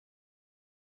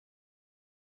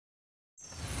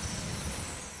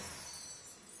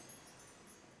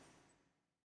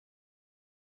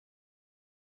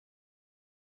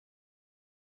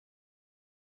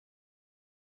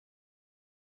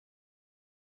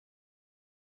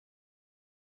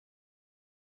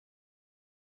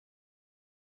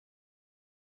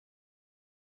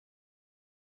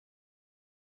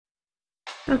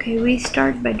Okay, we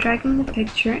start by dragging the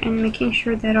picture and making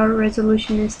sure that our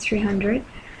resolution is 300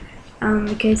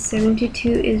 because 72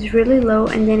 is really low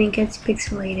and then it gets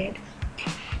pixelated.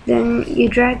 Then you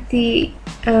drag the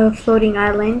floating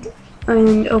island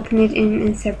and open it in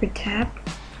a separate tab.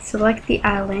 Select the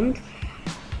island,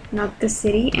 not the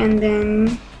city, and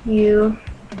then you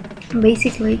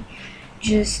basically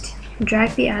just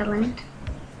drag the island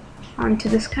onto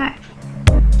the sky.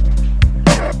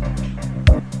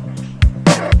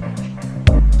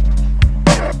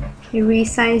 You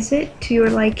resize it to your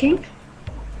liking,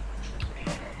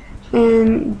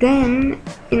 and then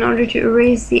in order to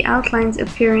erase the outlines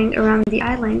appearing around the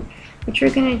island, what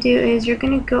you're going to do is you're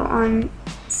going to go on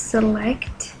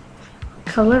select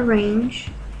color range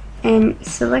and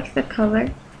select the color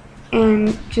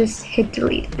and just hit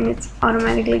delete, and it's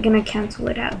automatically going to cancel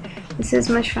it out. This is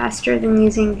much faster than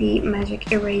using the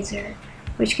magic eraser,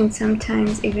 which can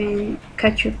sometimes even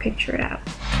cut your picture out.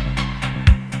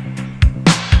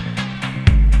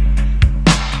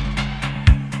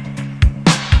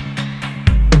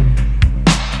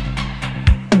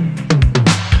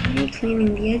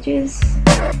 Cleaning the edges.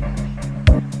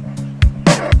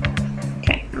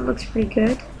 Okay, that looks pretty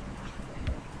good.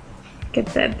 Get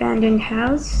the abandoned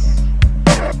house.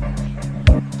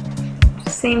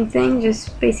 Same thing,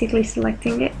 just basically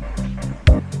selecting it.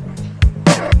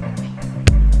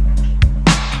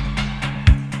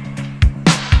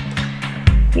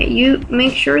 Yeah, you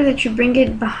make sure that you bring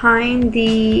it behind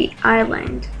the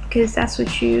island because that's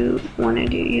what you want to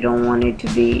do. You don't want it to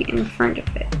be in front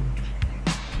of it,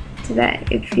 so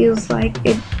that it feels like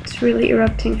it's really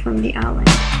erupting from the island.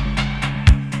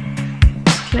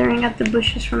 Just clearing out the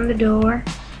bushes from the door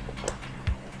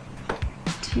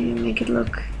to make it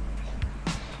look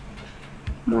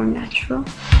more natural.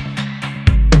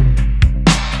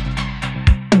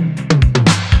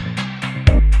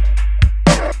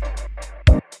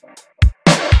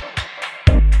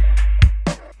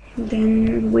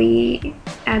 Then we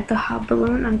add the hot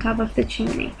balloon on top of the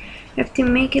chimney. You have to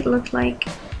make it look like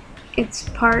it's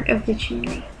part of the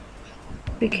chimney,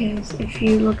 because if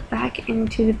you look back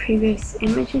into the previous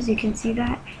images you can see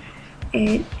that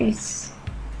it is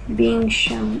being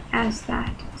shown as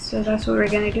that. So that's what we're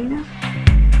gonna do now.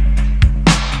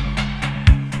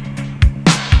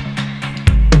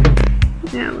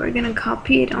 Now we're gonna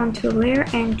copy it onto a layer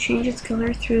and change its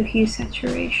color through hue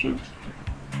saturation.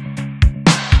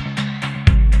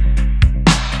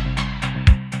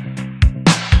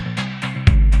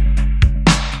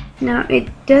 Now it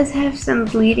does have some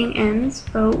bleeding ends,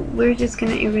 but we're just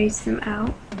gonna erase them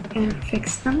out and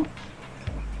fix them.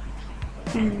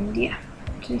 And yeah,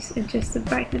 just adjust the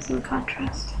brightness and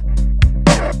contrast.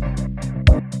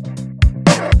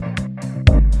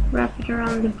 Wrap it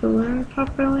around the balloon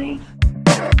properly.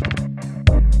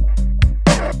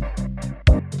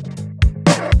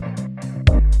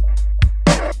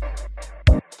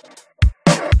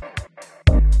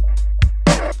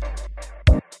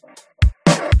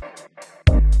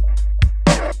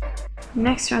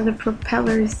 Next are the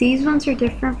propellers. These ones are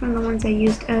different from the ones I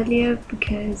used earlier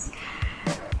because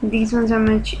these ones are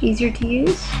much easier to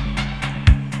use.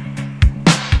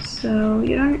 So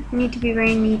you don't need to be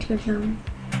very neat with them.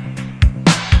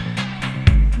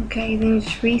 Okay, then you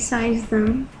just resize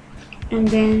them and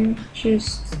then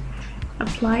just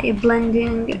apply a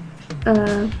blending,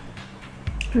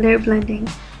 layer blending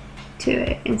to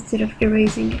it instead of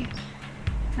erasing it.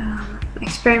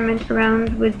 Experiment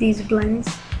around with these blends.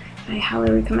 I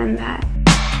highly recommend that.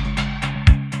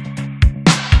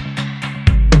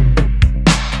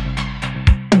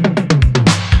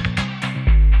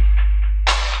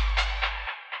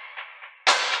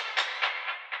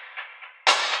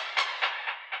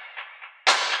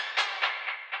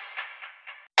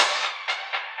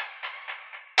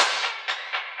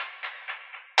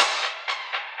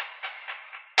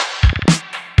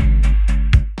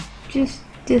 Just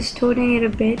distorting it a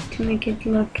bit to make it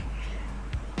look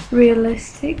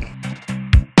realistic.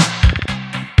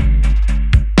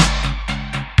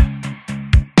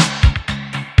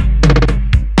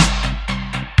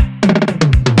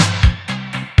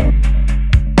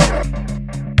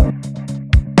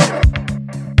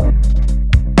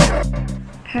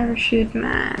 Parachute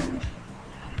man.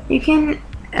 You can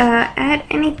add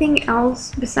anything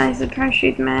else besides the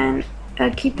parachute man.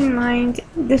 Keep in mind,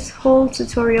 this whole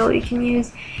tutorial you can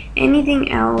use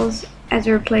anything else as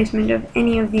a replacement of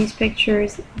any of these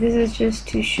pictures. This is just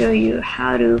to show you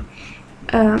how to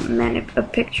manip a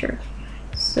picture.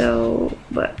 So,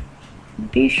 but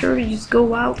be sure to just go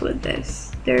wild with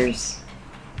this. There's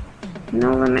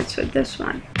no limits with this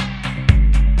one.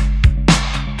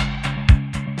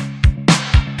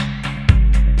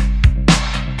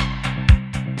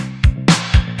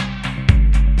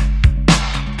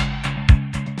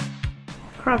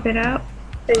 crop it out.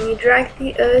 Then you drag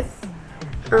the Earth.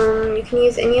 You can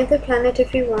use any other planet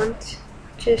if you want,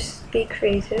 just be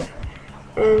creative,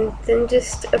 and then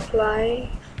just apply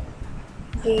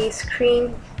the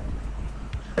screen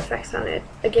effects on it,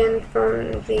 again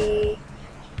from the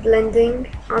blending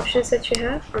options that you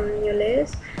have on your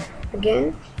layers.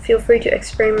 Again, feel free to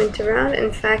experiment around.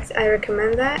 In fact, I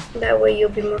recommend that way you'll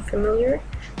be more familiar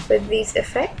with these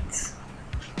effects.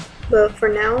 But for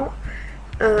now,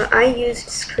 I used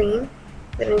screen,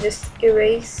 then I just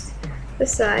erased the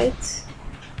sides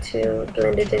to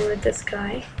blend it in with the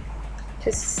sky,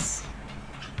 just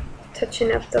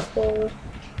touching up the whole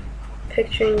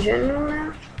picture in general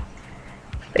now.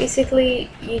 Basically,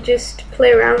 you just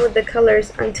play around with the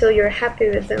colors until you're happy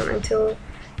with them, until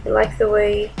you like the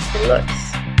way it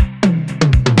looks.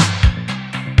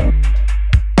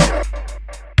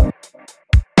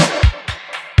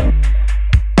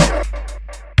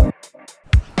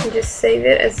 You just save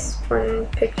it as one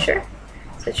picture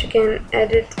so that you can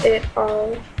edit it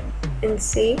all and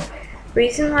see.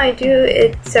 Reason why I do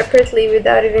it separately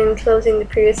without even closing the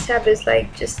previous tab is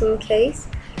like just in case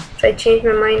if I change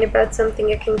my mind about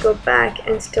something, I can go back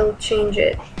and still change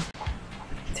it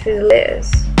through the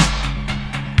layers.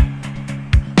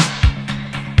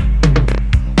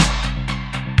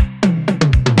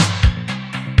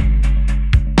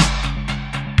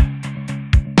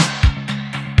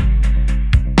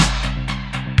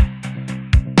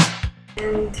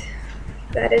 And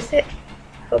that is it.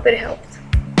 Hope it helped.